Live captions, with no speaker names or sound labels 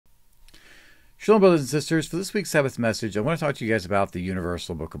Shalom, brothers and sisters. For this week's Sabbath message, I want to talk to you guys about the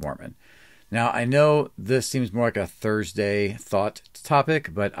Universal Book of Mormon. Now, I know this seems more like a Thursday thought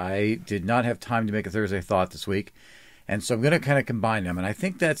topic, but I did not have time to make a Thursday thought this week, and so I'm going to kind of combine them. And I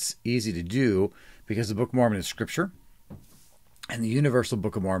think that's easy to do because the Book of Mormon is Scripture, and the Universal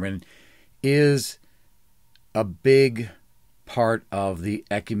Book of Mormon is a big part of the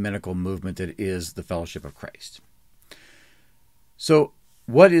ecumenical movement that is the Fellowship of Christ. So,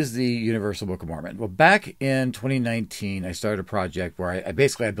 what is the Universal Book of Mormon? Well, back in 2019, I started a project where I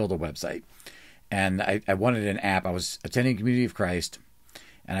built a website. And I wanted an app. I was attending Community of Christ,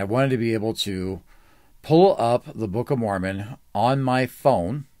 and I wanted to be able to pull up the Book of Mormon on my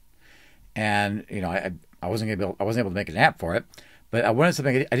phone. And, you know, I wasn't able to make an app for it, but I wanted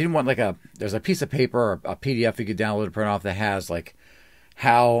something. I didn't want there's a piece of paper or a PDF you could download or print off that has like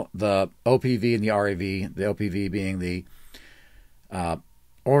how the OPV and the RAV, the OPV being the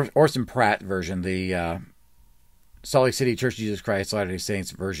Orson Pratt version, the Salt Lake City Church of Jesus Christ Latter-day Saints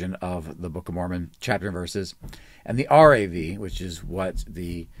version of the Book of Mormon, chapter and verses, and the RAV, which is what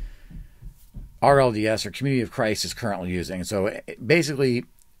the RLDS or Community of Christ is currently using. So basically,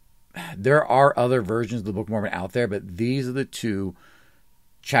 there are other versions of the Book of Mormon out there, but these are the two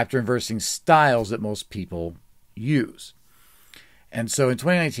chapter and versing styles that most people use. And so in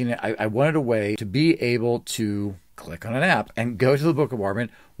 2019, I wanted a way to be able to click on an app and go to the Book of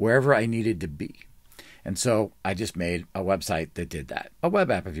Mormon wherever I needed to be. And so I just made a website that did that, a web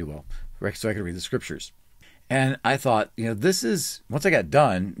app, if you will, so I could read the scriptures. And I thought, this is, once I got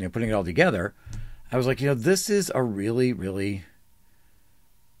done, putting it all together, I was like, this is a really, really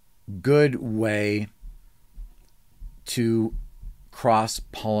good way to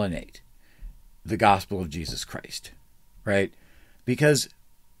cross-pollinate the gospel of Jesus Christ, right? Because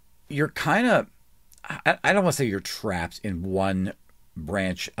you're kind of, I don't want to say you're trapped in one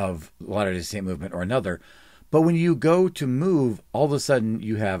branch of the Latter-day Saint movement or another, but when you go to move, all of a sudden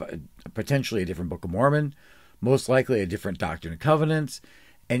you have potentially a different Book of Mormon, most likely a different Doctrine and Covenants,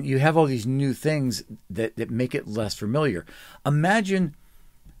 and you have all these new things that make it less familiar. Imagine,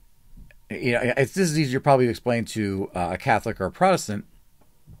 this is easier probably to explain to a Catholic or a Protestant,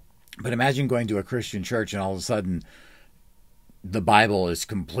 but imagine going to a Christian church and all of a sudden the Bible is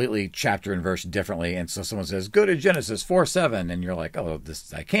completely chapter and verse differently. And so someone says, go to Genesis 4:7. And you're like, oh,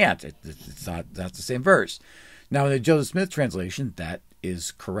 I can't. It's not the same verse. Now, in the Joseph Smith translation, that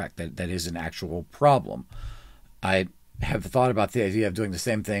is correct. That is an actual problem. I have thought about the idea of doing the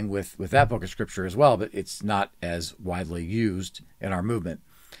same thing with that book of scripture as well, but it's not as widely used in our movement.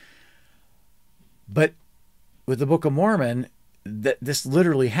 But with the Book of Mormon, this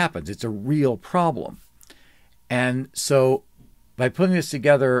literally happens. It's a real problem. And so by putting this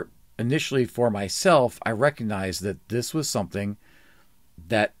together initially for myself, I recognized that this was something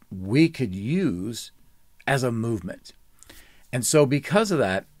that we could use as a movement. And so because of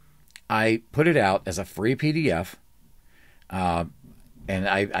that, I put it out as a free PDF, and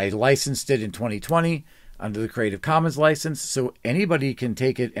I licensed it in 2020 under the Creative Commons license, so anybody can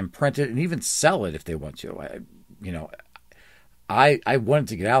take it and print it and even sell it if they want to. I wanted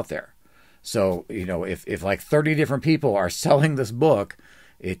to get out there. So, if like 30 different people are selling this book,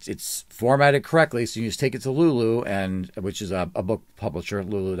 it's formatted correctly. So you just take it to Lulu, which is a book publisher,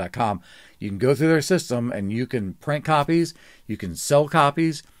 lulu.com. You can go through their system and you can print copies. You can sell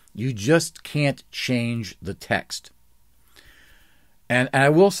copies. You just can't change the text. And I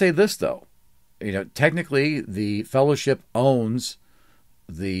will say this, though. Technically, the fellowship owns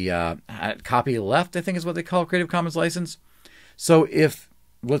the copy left, I think is what they call Creative Commons license. So if,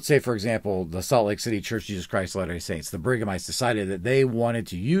 let's say, for example, the Salt Lake City Church of Jesus Christ Latter-day Saints, the Brighamites, decided that they wanted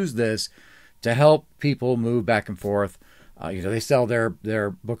to use this to help people move back and forth. They sell their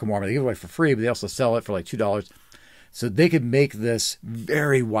Book of Mormon. They give it away for free, but they also sell it for like $2. So they could make this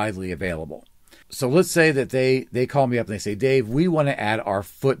very widely available. So let's say that they call me up and they say, Dave, we want to add our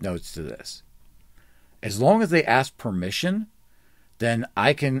footnotes to this. As long as they ask permission, then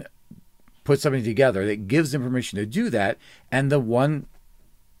I can put something together that gives them permission to do that. And the one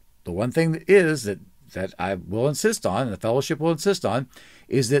thing is that I will insist on, and the fellowship will insist on,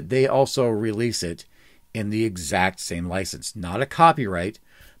 is that they also release it in the exact same license. Not a copyright,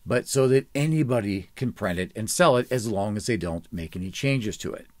 but so that anybody can print it and sell it as long as they don't make any changes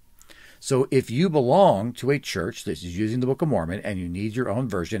to it. So if you belong to a church that is using the Book of Mormon and you need your own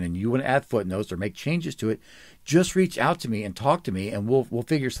version and you want to add footnotes or make changes to it, just reach out to me and talk to me and we'll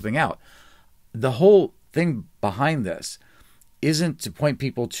figure something out. The whole thing behind this isn't to point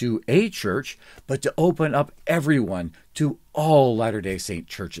people to a church, but to open up everyone to all Latter-day Saint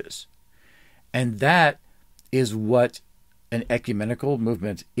churches. And that is what an ecumenical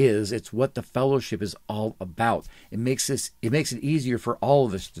movement is. It's what the fellowship is all about. It makes it easier for all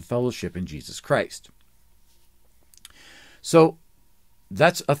of us to fellowship in Jesus Christ. So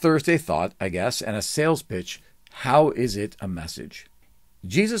that's a Thursday thought, I guess, and a sales pitch. How is it a message?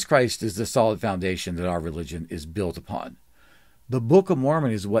 Jesus Christ is the solid foundation that our religion is built upon. The Book of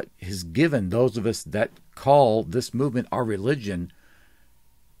Mormon is what has given those of us that call this movement our religion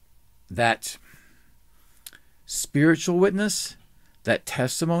that spiritual witness, that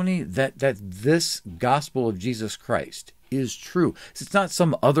testimony, that this gospel of Jesus Christ is true. It's not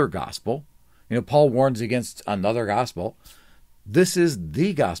some other gospel. Paul warns against another gospel. This is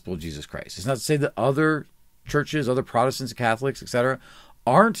the gospel of Jesus Christ. It's not to say that other churches, other Protestants, Catholics, etc.,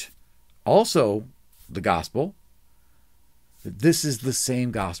 aren't also the gospel. This is the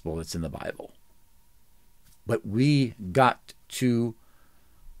same gospel that's in the Bible. But we got to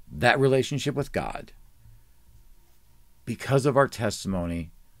that relationship with God because of our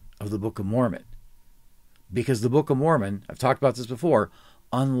testimony of the Book of Mormon. Because the Book of Mormon, I've talked about this before,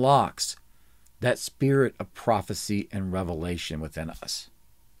 unlocks that spirit of prophecy and revelation within us.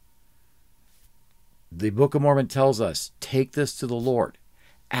 The Book of Mormon tells us, take this to the Lord.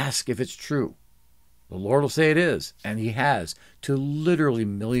 Ask if it's true. The Lord will say it is, and He has, to literally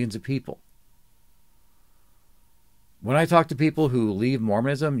millions of people. When I talk to people who leave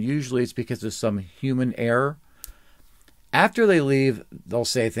Mormonism, usually it's because of some human error. After they leave, they'll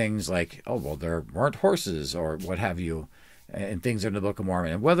say things like, oh, well, there weren't horses or what have you, and things in the Book of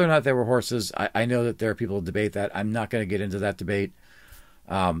Mormon. And whether or not there were horses, I know that there are people who debate that. I'm not going to get into that debate.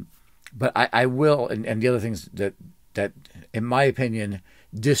 But I will, and the other things that, in my opinion,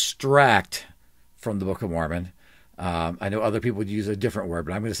 distract from the Book of Mormon. I know other people would use a different word,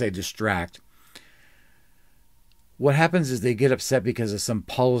 but I'm going to say distract. What happens is they get upset because of some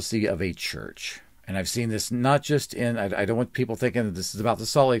policy of a church. And I've seen this not just in, I don't want people thinking that this is about the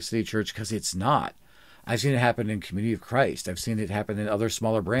Salt Lake City Church, because it's not. I've seen it happen in Community of Christ. I've seen it happen in other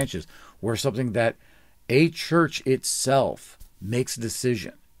smaller branches, where something that a church itself makes a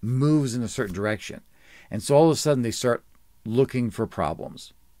decision, moves in a certain direction. And so all of a sudden they start looking for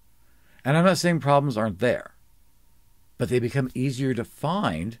problems. And I'm not saying problems aren't there, but they become easier to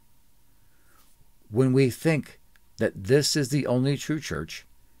find when we think that this is the only true church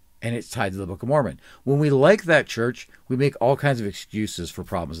and it's tied to the Book of Mormon. When we like that church, we make all kinds of excuses for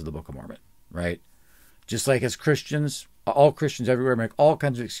problems in the Book of Mormon, right? Just like as Christians, all Christians everywhere make all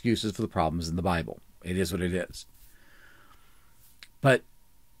kinds of excuses for the problems in the Bible. It is what it is. But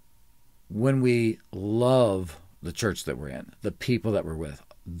when we love the church that we're in, the people that we're with,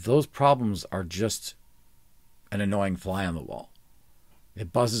 those problems are just an annoying fly on the wall.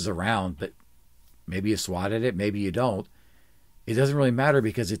 It buzzes around, but maybe you swat at it, maybe you don't. It doesn't really matter,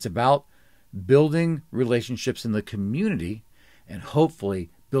 because it's about building relationships in the community and hopefully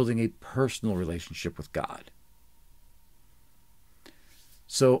building a personal relationship with God.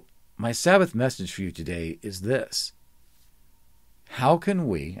 So my Sabbath message for you today is this. How can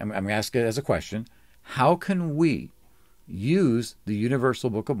we, I'm going to ask it as a question, how can we use the Universal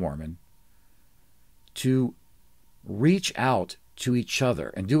Book of Mormon to reach out to each other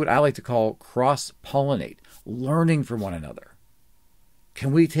and do what I like to call cross-pollinate, learning from one another?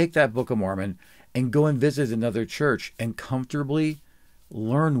 Can we take that Book of Mormon and go and visit another church and comfortably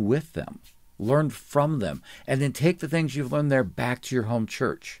learn with them, learn from them, and then take the things you've learned there back to your home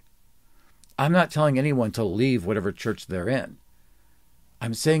church? I'm not telling anyone to leave whatever church they're in.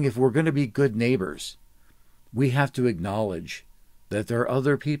 I'm saying if we're going to be good neighbors, we have to acknowledge that there are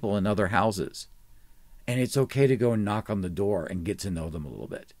other people in other houses. And it's okay to go and knock on the door and get to know them a little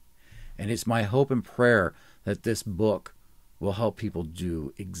bit. And it's my hope and prayer that this book will help people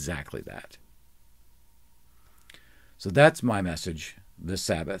do exactly that. So that's my message this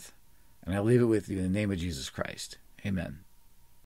Sabbath. And I leave it with you in the name of Jesus Christ. Amen.